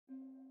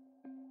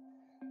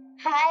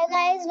Hi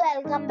guys,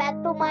 welcome back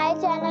to my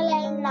channel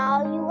and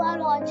now you are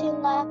watching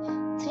a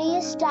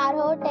 3-star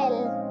hotel.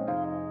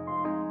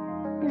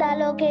 The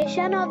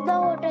location of the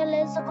hotel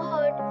is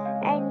good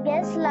and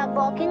guests love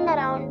walking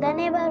around the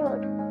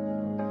neighborhood.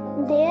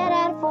 There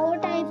are 4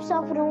 types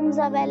of rooms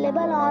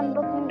available on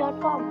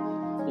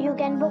booking.com. You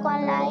can book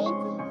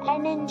online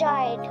and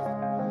enjoy it.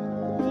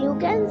 You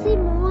can see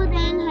more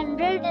than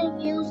 100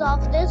 reviews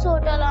of this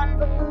hotel on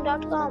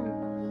booking.com.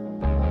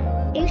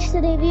 Its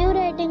review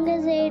rating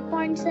is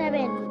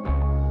 8.7.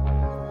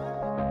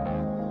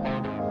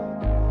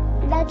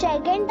 The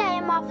check-in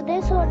time of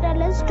this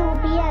hotel is 2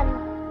 p.m.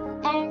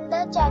 and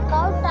the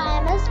check-out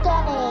time is 10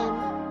 a.m.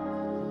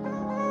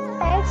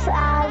 Pets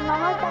are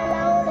not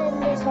allowed in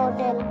this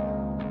hotel.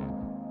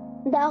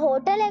 The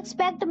hotel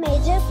accepts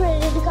major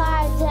credit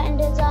cards and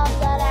reserves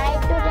the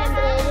right to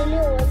temporarily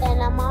hold an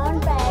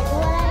amount prior to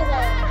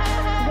arrival.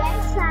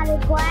 Guests are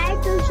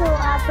required to show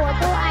a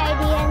photo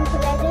ID and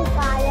credit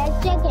card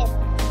at check-in.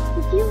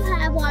 If you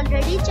have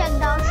already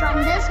checked out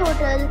from this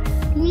hotel,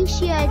 please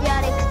share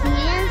your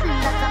experience in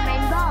the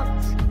comment box.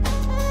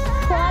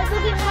 For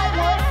booking or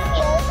more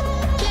details,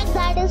 check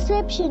the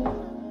description.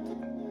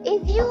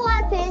 If you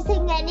are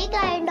facing any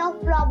kind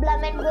of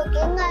problem in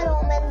booking a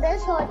room in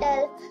this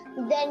hotel,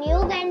 then you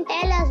can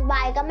tell us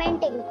by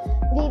commenting.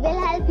 We will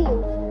help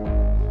you.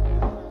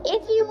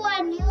 If you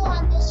are new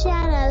on this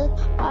channel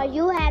or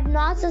you have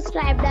not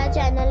subscribed our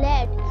channel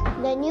yet,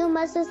 then you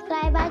must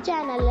subscribe our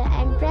channel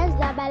and press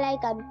the bell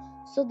icon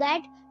so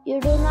that you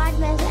do not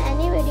miss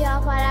any video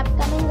of our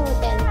upcoming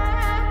hotel.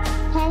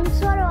 Thanks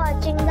for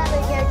watching the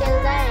video till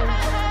the end.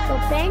 So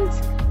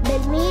friends,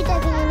 we'll meet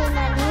again in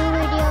a new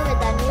video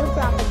with a new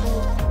property.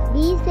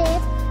 Be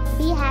safe,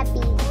 be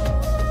happy.